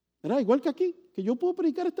 ¿Verdad? Igual que aquí, que yo puedo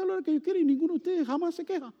predicar esta hora que yo quiera y ninguno de ustedes jamás se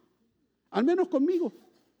queja. Al menos conmigo.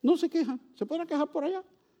 No se quejan. Se podrán quejar por allá.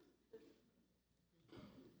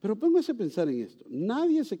 Pero pónganse a pensar en esto.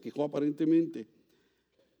 Nadie se quejó aparentemente.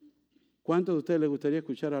 ¿Cuántos de ustedes les gustaría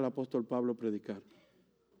escuchar al apóstol Pablo predicar?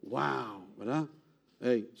 ¡Wow! ¿Verdad?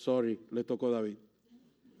 Hey, sorry, le tocó a David.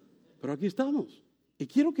 Pero aquí estamos. Y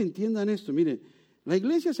quiero que entiendan esto. Miren, La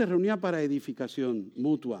iglesia se reunía para edificación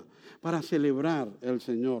mutua, para celebrar al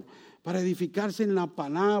Señor, para edificarse en la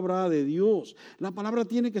palabra de Dios. La palabra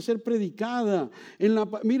tiene que ser predicada.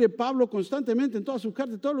 Mire, Pablo constantemente en todas sus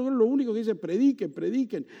cartas, todo lo único que dice, prediquen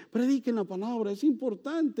la palabra. Es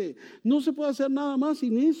importante. No se puede hacer nada más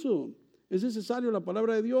sin eso. Es necesario la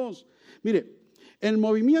palabra de Dios. Mire, el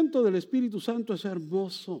movimiento del Espíritu Santo es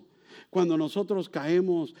hermoso. Cuando nosotros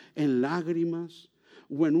caemos en lágrimas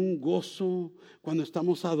o en un gozo, cuando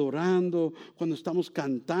estamos adorando, cuando estamos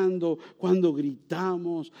cantando, cuando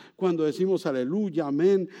gritamos, cuando decimos aleluya,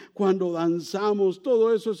 amén, cuando danzamos,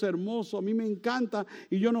 todo eso es hermoso. A mí me encanta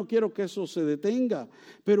y yo no quiero que eso se detenga.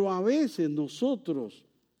 Pero a veces nosotros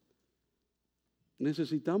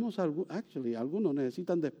necesitamos, algunos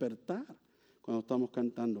necesitan despertar cuando estamos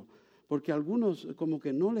cantando. Porque a algunos como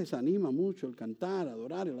que no les anima mucho el cantar,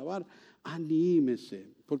 adorar, alabar.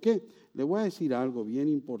 Anímese. ¿Por qué? Le voy a decir algo bien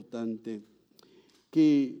importante.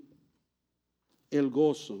 Que el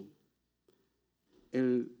gozo,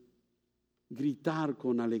 el gritar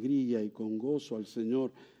con alegría y con gozo al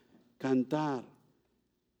Señor, cantar,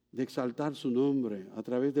 de exaltar su nombre a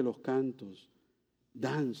través de los cantos,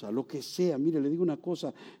 danza, lo que sea. Mire, le digo una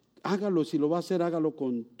cosa, hágalo, si lo va a hacer, hágalo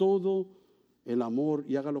con todo el amor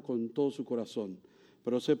y hágalo con todo su corazón.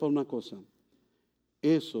 Pero sepa una cosa,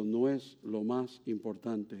 eso no es lo más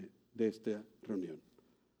importante de esta reunión.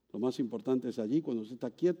 Lo más importante es allí cuando usted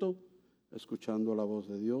está quieto, escuchando la voz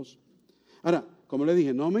de Dios. Ahora, como le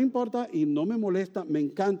dije, no me importa y no me molesta, me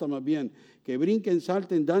encanta más bien que brinquen,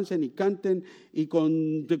 salten, dancen y canten y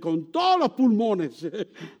con todos los pulmones,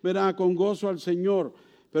 ¿verdad? Con gozo al Señor.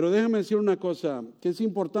 Pero déjame decir una cosa, que es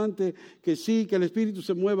importante que sí, que el Espíritu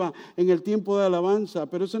se mueva en el tiempo de alabanza,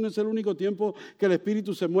 pero ese no es el único tiempo que el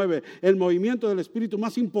Espíritu se mueve. El movimiento del Espíritu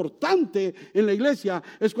más importante en la iglesia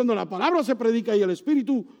es cuando la palabra se predica y el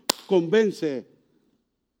Espíritu convence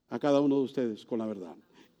a cada uno de ustedes con la verdad.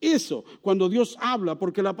 Eso, cuando Dios habla,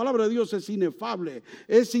 porque la palabra de Dios es inefable,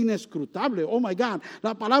 es inescrutable. Oh my God,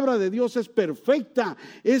 la palabra de Dios es perfecta.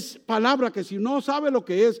 Es palabra que si no sabe lo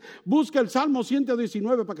que es, busca el Salmo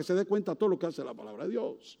 119 para que se dé cuenta de todo lo que hace la palabra de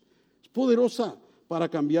Dios. Es poderosa para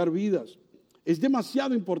cambiar vidas. Es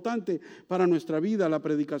demasiado importante para nuestra vida la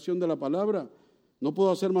predicación de la palabra. No puedo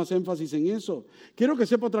hacer más énfasis en eso. Quiero que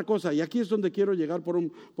sepa otra cosa, y aquí es donde quiero llegar por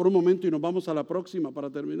un momento y nos vamos a la próxima para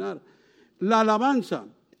terminar. La alabanza.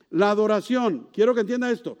 La adoración, quiero que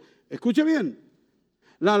entienda esto, escuche bien,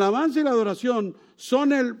 la alabanza y la adoración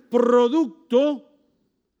son el producto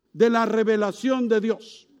de la revelación de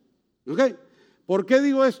Dios. ¿Ok? ¿Por qué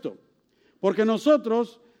digo esto? Porque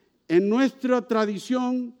nosotros, en nuestra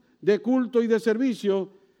tradición de culto y de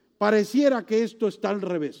servicio, pareciera que esto está al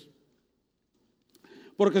revés.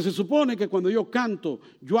 Porque se supone que cuando yo canto,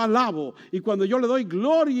 yo alabo, y cuando yo le doy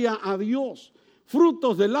gloria a Dios,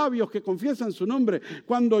 frutos de labios que confiesan su nombre,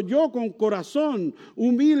 cuando yo con corazón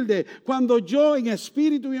humilde, cuando yo en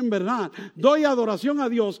espíritu y en verdad doy adoración a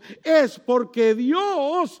Dios, es porque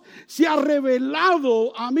Dios se ha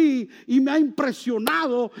revelado a mí y me ha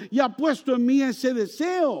impresionado y ha puesto en mí ese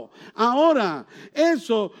deseo. Ahora,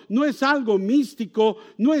 eso no es algo místico,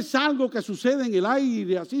 no es algo que sucede en el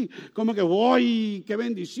aire así, como que voy, qué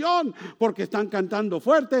bendición, porque están cantando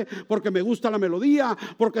fuerte, porque me gusta la melodía,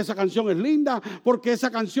 porque esa canción es linda, porque esa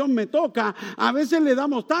canción me toca. A veces le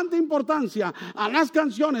damos tanta importancia a las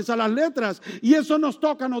canciones, a las letras, y eso nos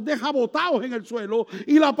toca, nos deja botados en el suelo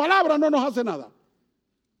y la palabra no nos hace nada.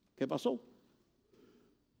 ¿Qué pasó?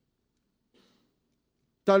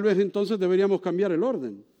 Tal vez entonces deberíamos cambiar el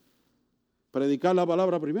orden. Predicar la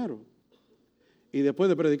palabra primero. Y después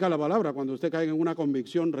de predicar la palabra, cuando usted caiga en una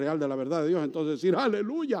convicción real de la verdad de Dios, entonces decir,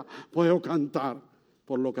 aleluya, puedo cantar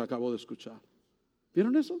por lo que acabo de escuchar.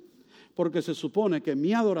 ¿Vieron eso? Porque se supone que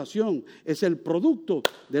mi adoración es el producto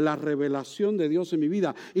de la revelación de Dios en mi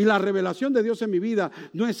vida. Y la revelación de Dios en mi vida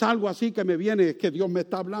no es algo así que me viene, que Dios me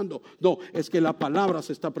está hablando. No, es que la palabra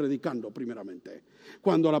se está predicando primeramente.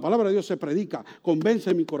 Cuando la palabra de Dios se predica,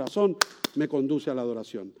 convence mi corazón, me conduce a la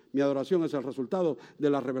adoración. Mi adoración es el resultado de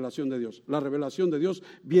la revelación de Dios. La revelación de Dios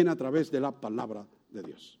viene a través de la palabra de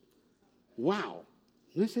Dios. ¡Wow!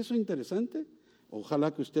 ¿No es eso interesante?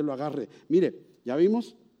 Ojalá que usted lo agarre. Mire, ya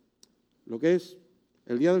vimos lo que es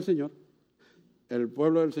el día del Señor, el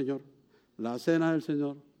pueblo del Señor, la cena del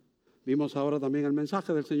Señor. Vimos ahora también el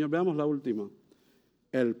mensaje del Señor. Veamos la última,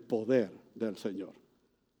 el poder del Señor.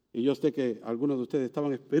 Y yo sé que algunos de ustedes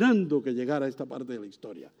estaban esperando que llegara esta parte de la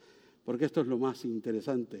historia, porque esto es lo más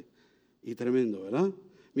interesante y tremendo, ¿verdad?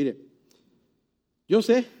 Mire, yo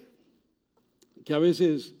sé que a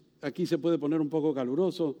veces aquí se puede poner un poco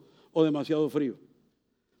caluroso o demasiado frío.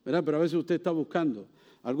 ¿verdad? Pero a veces usted está buscando.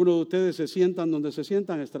 Algunos de ustedes se sientan donde se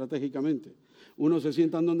sientan estratégicamente. Unos se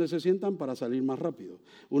sientan donde se sientan para salir más rápido.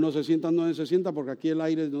 Unos se sientan donde se sientan porque aquí el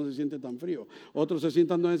aire no se siente tan frío. Otros se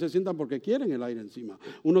sientan donde se sientan porque quieren el aire encima.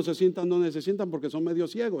 Unos se sientan donde se sientan porque son medio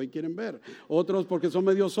ciegos y quieren ver. Otros porque son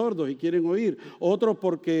medio sordos y quieren oír. Otros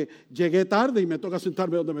porque llegué tarde y me toca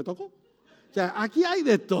sentarme donde me tocó. O sea, aquí hay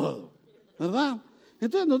de todo, ¿verdad?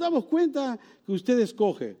 Entonces nos damos cuenta que usted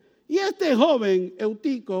escoge. Y este joven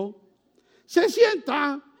Eutico se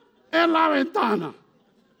sienta en la ventana,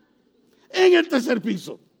 en el tercer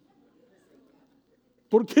piso.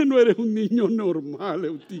 ¿Por qué no eres un niño normal,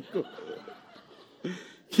 Eutico?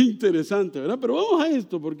 Qué interesante, ¿verdad? Pero vamos a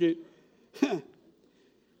esto porque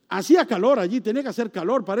hacía calor allí, tenía que hacer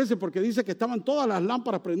calor, parece, porque dice que estaban todas las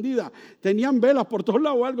lámparas prendidas, tenían velas por todos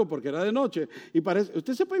lados o algo, porque era de noche. Y parece,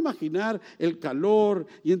 usted se puede imaginar el calor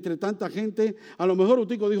y entre tanta gente. A lo mejor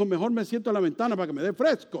Eutico dijo, mejor me siento en la ventana para que me dé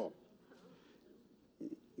fresco,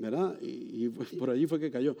 ¿verdad? Y por allí fue que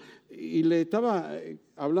cayó. Y le estaba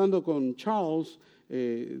hablando con Charles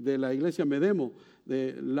de la iglesia Medemo,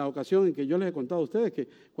 de la ocasión en que yo les he contado a ustedes que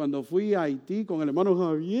cuando fui a Haití con el hermano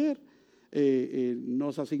Javier,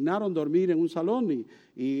 nos asignaron dormir en un salón y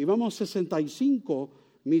íbamos 65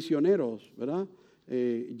 misioneros, ¿verdad?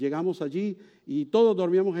 Llegamos allí y todos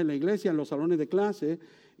dormíamos en la iglesia, en los salones de clase,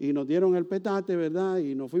 y nos dieron el petate, ¿verdad?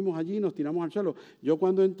 Y nos fuimos allí, nos tiramos al suelo. Yo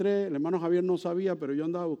cuando entré, el hermano Javier no sabía, pero yo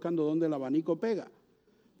andaba buscando dónde el abanico pega,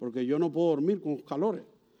 porque yo no puedo dormir con calores.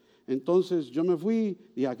 Entonces yo me fui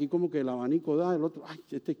y aquí como que el abanico da, el otro, ay,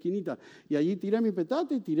 esta esquinita. Y allí tiré mi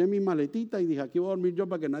petate, tiré mi maletita y dije, aquí voy a dormir yo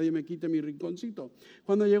para que nadie me quite mi rinconcito.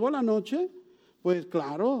 Cuando llegó la noche, pues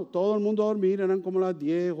claro, todo el mundo a dormir, eran como las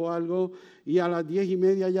 10 o algo, y a las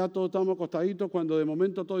 10:30 ya todos estábamos acostaditos, cuando de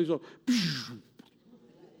momento todo hizo,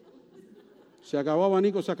 se acabó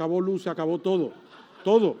abanico, se acabó luz, se acabó todo,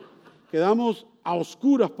 todo. Quedamos a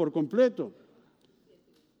oscuras por completo.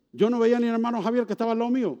 Yo no veía ni al hermano Javier que estaba al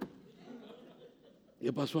lado mío.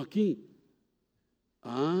 ¿Qué pasó aquí?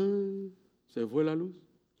 Ah, ¿se fue la luz?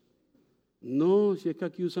 No, si es que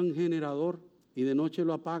aquí usan generador y de noche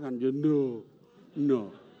lo apagan. Yo, no.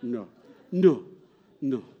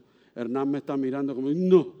 Hernán me está mirando como,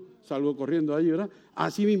 no, salgo corriendo ahí, ¿verdad?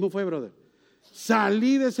 Así mismo fue, brother.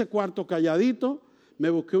 Salí de ese cuarto calladito, me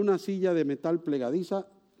busqué una silla de metal plegadiza,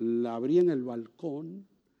 la abrí en el balcón,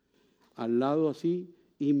 al lado así,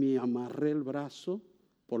 y me amarré el brazo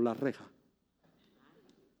por la reja.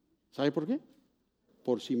 ¿Sabe por qué?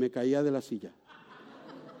 Por si me caía de la silla.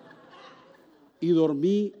 Y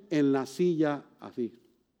dormí en la silla así,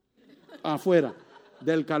 afuera,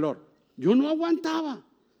 del calor. Yo no aguantaba,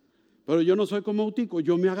 pero yo no soy como Eutico,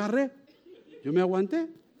 yo me agarré, yo me aguanté.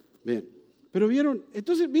 Bien, pero vieron,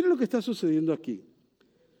 entonces miren lo que está sucediendo aquí.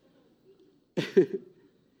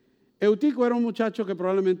 Eutico era un muchacho que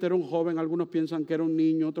probablemente era un joven, algunos piensan que era un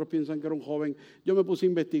niño, otros piensan que era un joven. Yo me puse a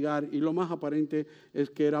investigar y lo más aparente es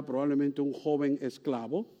que era probablemente un joven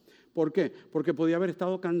esclavo. ¿Por qué? Porque podía haber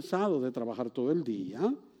estado cansado de trabajar todo el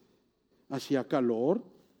día, hacía calor,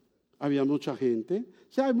 había mucha gente.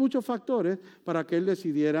 O sea, hay muchos factores para que él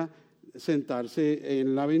decidiera sentarse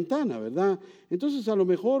en la ventana, ¿verdad? Entonces a lo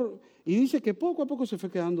mejor, y dice que poco a poco se fue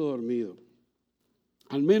quedando dormido.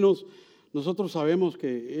 Al menos nosotros sabemos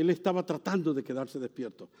que él estaba tratando de quedarse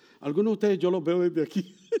despierto. Algunos de ustedes yo los veo desde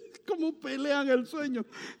aquí, como pelean el sueño.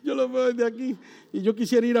 Yo los veo desde aquí y yo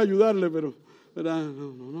quisiera ir a ayudarle, pero ¿verdad?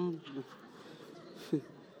 No.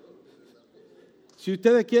 Si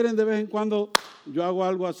ustedes quieren de vez en cuando, yo hago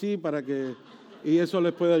algo así para que, y eso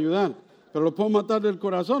les puede ayudar. Pero lo puedo matar del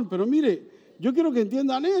corazón. Pero mire, yo quiero que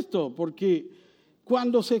entiendan esto, porque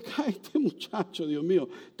cuando se cae este muchacho, Dios mío,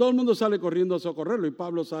 todo el mundo sale corriendo a socorrerlo y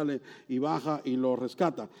Pablo sale y baja y lo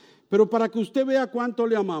rescata. Pero para que usted vea cuánto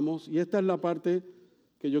le amamos, y esta es la parte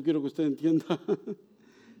que yo quiero que usted entienda,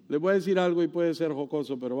 le voy a decir algo y puede ser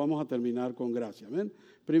jocoso, pero vamos a terminar con gracia. ¿Ven?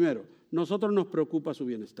 Primero, nosotros nos preocupa su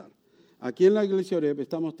bienestar. Aquí en la iglesia Oreb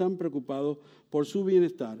estamos tan preocupados por su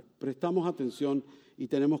bienestar, prestamos atención y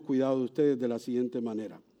tenemos cuidado de ustedes de la siguiente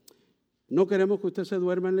manera. No queremos que usted se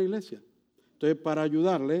duerma en la iglesia. Entonces, para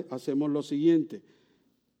ayudarle, hacemos lo siguiente.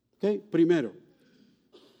 ¿Okay? Primero,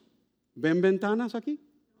 ¿ven ventanas aquí?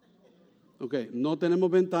 Ok, no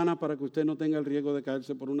tenemos ventanas para que usted no tenga el riesgo de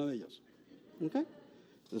caerse por una de ellas. ¿Okay?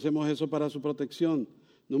 Hacemos eso para su protección.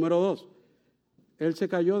 Número 2, ¿él se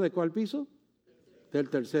cayó de cuál piso? Del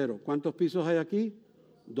tercero. ¿Cuántos pisos hay aquí?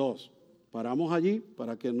 2. Paramos allí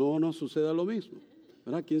para que no nos suceda lo mismo.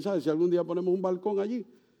 ¿Verdad? ¿Quién sabe si algún día ponemos un balcón allí?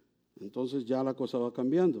 Entonces ya la cosa va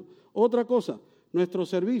cambiando. Otra cosa, nuestros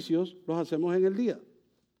servicios los hacemos en el día.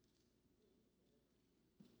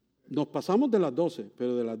 Nos pasamos de las 12,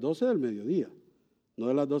 pero de las 12 del mediodía, no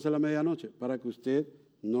de las 12 de la medianoche, para que usted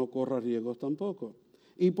no corra riesgos tampoco.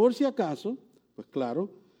 Y por si acaso, pues claro,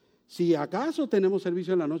 si acaso tenemos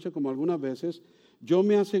servicio en la noche, como algunas veces, yo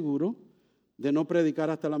me aseguro de no predicar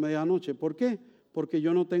hasta la medianoche. ¿Por qué? Porque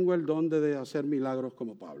yo no tengo el don de hacer milagros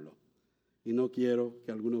como Pablo. Y no quiero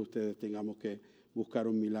que algunos de ustedes tengamos que buscar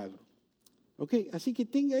un milagro. ¿Ok? Así que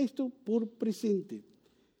tenga esto por presente.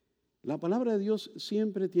 La palabra de Dios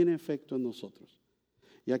siempre tiene efecto en nosotros.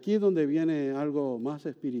 Y aquí es donde viene algo más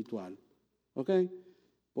espiritual. ¿Ok?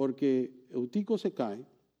 Porque Eutico se cae,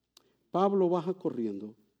 Pablo baja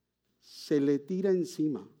corriendo, se le tira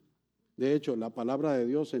encima. De hecho, la palabra de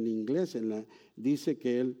Dios en inglés dice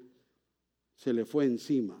que él se le fue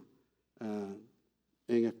encima.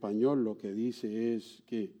 En español lo que dice es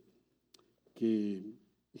que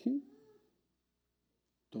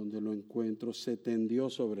donde lo encuentro, se tendió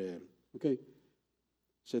sobre él. ¿Ok?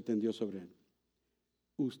 Se tendió sobre él.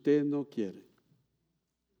 Usted no quiere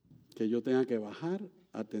que yo tenga que bajar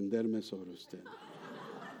a tenderme sobre usted.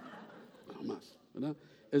 Jamás, ¿verdad?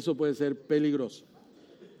 Eso puede ser peligroso.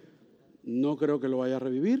 No creo que lo vaya a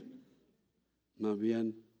revivir, más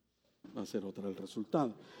bien va a ser otro el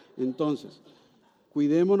resultado. Entonces,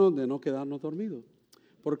 cuidémonos de no quedarnos dormidos,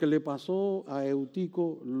 porque le pasó a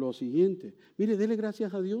Eutico lo siguiente. Mire, dele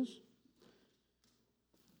gracias a Dios.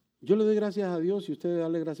 Yo le doy gracias a Dios y usted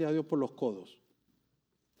dale gracias a Dios por los codos.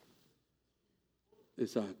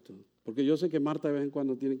 Exacto, porque yo sé que Marta de vez en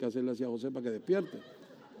cuando tiene que hacerle así a José para que despierte.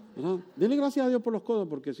 ¿Verdad? Dele gracias a Dios por los codos,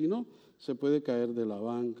 porque si no, se puede caer de la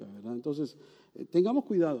banca, ¿verdad? Entonces, tengamos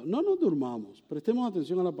cuidado, no nos durmamos, prestemos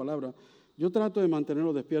atención a la palabra. Yo trato de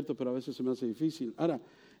mantenerlo despierto, pero a veces se me hace difícil. Ahora,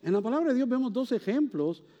 en la palabra de Dios vemos dos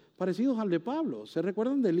ejemplos parecidos al de Pablo. ¿Se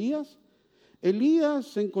recuerdan de Elías? Elías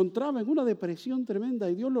se encontraba en una depresión tremenda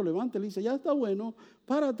y Dios lo levanta y le dice, ya está bueno,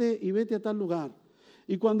 párate y vete a tal lugar.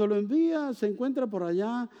 Y cuando lo envía, se encuentra por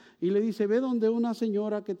allá y le dice, ve donde una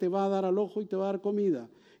señora que te va a dar al ojo y te va a dar comida.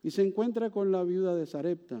 Y se encuentra con la viuda de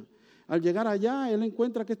Sarepta. Al llegar allá, él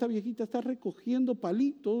encuentra que esta viejita está recogiendo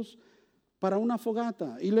palitos para una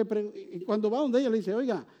fogata. Y cuando va donde ella le dice,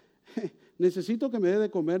 oiga, necesito que me dé de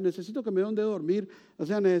comer, necesito que me dé donde dormir, o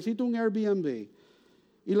sea, necesito un Airbnb.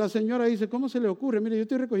 Y la señora dice, ¿cómo se le ocurre? Mire, yo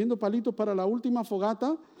estoy recogiendo palitos para la última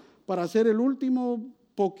fogata, para hacer el último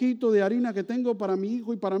poquito de harina que tengo para mi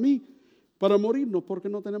hijo y para mí, para morirnos, porque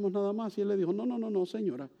no tenemos nada más. Y él le dijo, no,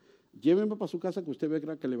 señora, llévenme para su casa que usted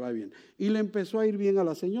ve que le va bien. Y le empezó a ir bien a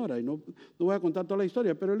la señora, y no voy a contar toda la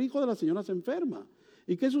historia, pero el hijo de la señora se enferma.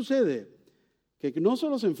 ¿Y qué sucede? Que no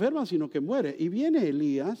solo se enferma, sino que muere. Y viene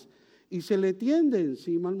Elías y se le tiende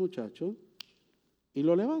encima al muchacho y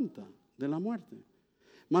lo levanta de la muerte.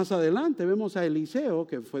 Más adelante vemos a Eliseo,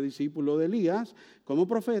 que fue discípulo de Elías, como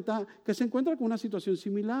profeta, que se encuentra con una situación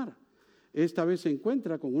similar. Esta vez se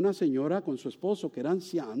encuentra con una señora, con su esposo, que era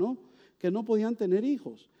anciano, que no podían tener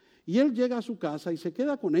hijos. Y él llega a su casa y se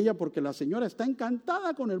queda con ella porque la señora está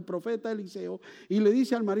encantada con el profeta Eliseo y le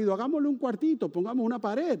dice al marido, hagámosle un cuartito, pongamos una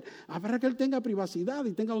pared, para que él tenga privacidad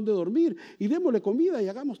y tenga donde dormir y démosle comida y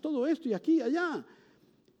hagamos todo esto y aquí y allá.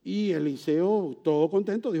 Y Eliseo, todo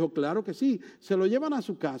contento, dijo, claro que sí. Se lo llevan a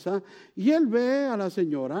su casa y él ve a la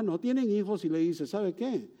señora, no tienen hijos, y le dice, ¿sabe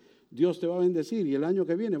qué? Dios te va a bendecir y el año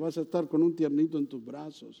que viene vas a estar con un tiernito en tus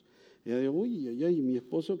brazos. Y ella dijo, uy, mi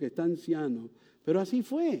esposo que está anciano. Pero así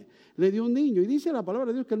fue, le dio un niño. Y dice la palabra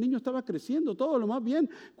de Dios que el niño estaba creciendo, todo lo más bien.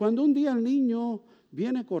 Cuando un día el niño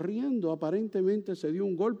viene corriendo, aparentemente se dio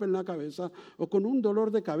un golpe en la cabeza o con un dolor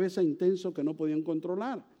de cabeza intenso que no podían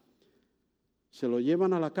controlar. Se lo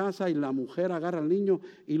llevan a la casa y la mujer agarra al niño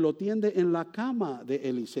y lo tiende en la cama de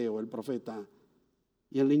Eliseo, el profeta.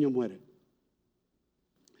 Y el niño muere.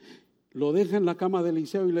 Lo deja en la cama de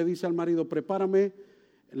Eliseo y le dice al marido, prepárame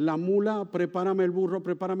la mula, prepárame el burro,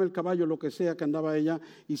 prepárame el caballo, lo que sea que andaba ella.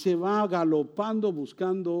 Y se va galopando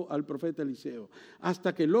buscando al profeta Eliseo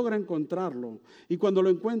hasta que logra encontrarlo. Y cuando lo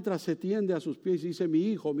encuentra se tiende a sus pies y dice,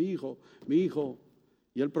 mi hijo, mi hijo, mi hijo.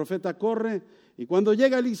 Y el profeta corre y cuando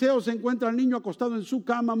llega Eliseo se encuentra al niño acostado en su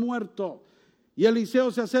cama muerto. Y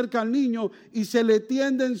Eliseo se acerca al niño y se le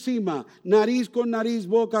tiende encima, nariz con nariz,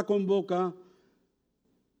 boca con boca.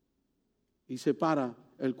 Y se para,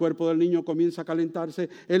 el cuerpo del niño comienza a calentarse.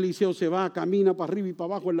 Eliseo se va, camina para arriba y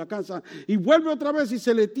para abajo en la casa y vuelve otra vez y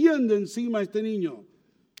se le tiende encima a este niño.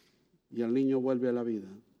 Y el niño vuelve a la vida.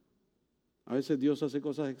 A veces Dios hace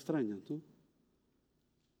cosas extrañas, ¿no?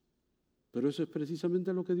 Pero eso es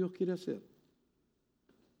precisamente lo que Dios quiere hacer.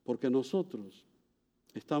 Porque nosotros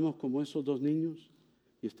estamos como esos dos niños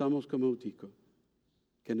y estamos como Eutico,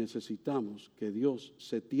 que necesitamos que Dios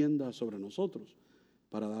se tienda sobre nosotros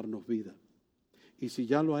para darnos vida. Y si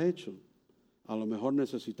ya lo ha hecho, a lo mejor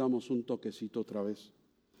necesitamos un toquecito otra vez.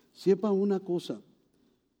 Sepa una cosa,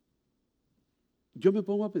 yo me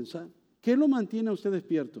pongo a pensar, ¿qué lo mantiene a usted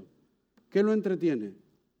despierto? ¿Qué lo entretiene?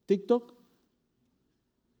 ¿TikTok?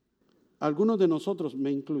 Algunos de nosotros,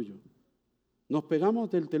 me incluyo, nos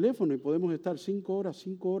pegamos del teléfono y podemos estar 5 horas,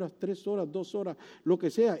 3 horas, 2 horas, lo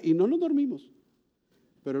que sea, y no nos dormimos.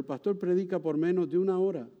 Pero el pastor predica por menos de 1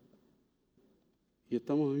 hora y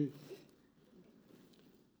estamos ahí.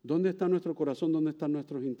 ¿Dónde está nuestro corazón? ¿Dónde están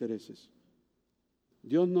nuestros intereses?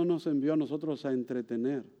 Dios no nos envió a nosotros a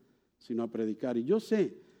entretener, sino a predicar. Y yo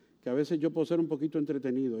sé que a veces yo puedo ser un poquito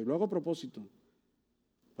entretenido, y lo hago a propósito,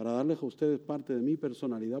 para darles a ustedes parte de mi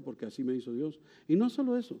personalidad, porque así me hizo Dios. Y no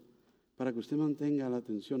solo eso, para que usted mantenga la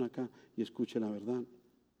atención acá y escuche la verdad.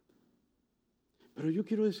 Pero yo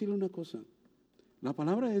quiero decirle una cosa. La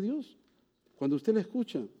palabra de Dios, cuando usted la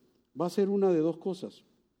escucha, va a ser una de 2 cosas.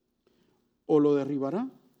 O lo derribará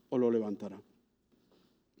o lo levantará.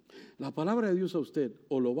 La palabra de Dios a usted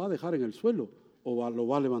o lo va a dejar en el suelo o lo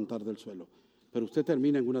va a levantar del suelo. Pero usted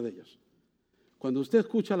termina en una de ellas. Cuando usted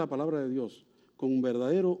escucha la palabra de Dios con un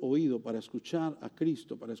verdadero oído para escuchar a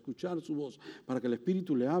Cristo, para escuchar su voz, para que el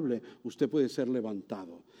Espíritu le hable, usted puede ser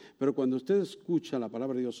levantado. Pero cuando usted escucha la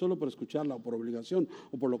palabra de Dios solo por escucharla o por obligación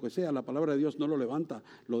o por lo que sea, la palabra de Dios no lo levanta,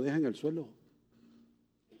 lo deja en el suelo.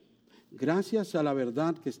 Gracias a la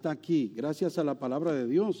verdad que está aquí, gracias a la palabra de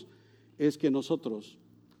Dios, es que nosotros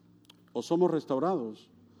o somos restaurados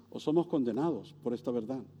o somos condenados por esta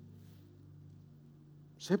verdad.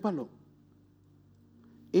 Sépalo.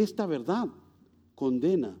 Esta verdad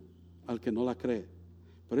condena al que no la cree,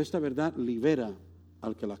 pero esta verdad libera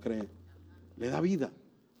al que la cree. Le da vida,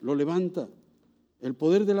 lo levanta. El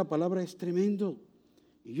poder de la palabra es tremendo.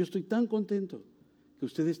 Y yo estoy tan contento que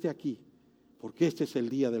usted esté aquí, porque este es el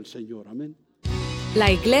día del Señor. Amén.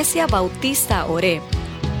 La Iglesia Bautista Oreb,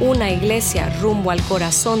 una iglesia rumbo al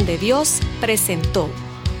corazón de Dios, presentó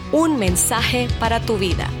un mensaje para tu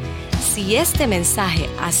vida. Si este mensaje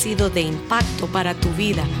ha sido de impacto para tu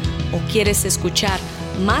vida o quieres escuchar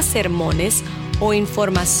más sermones o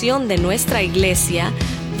información de nuestra iglesia,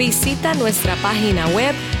 visita nuestra página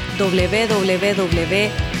web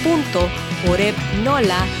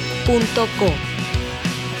www.orebnola.com.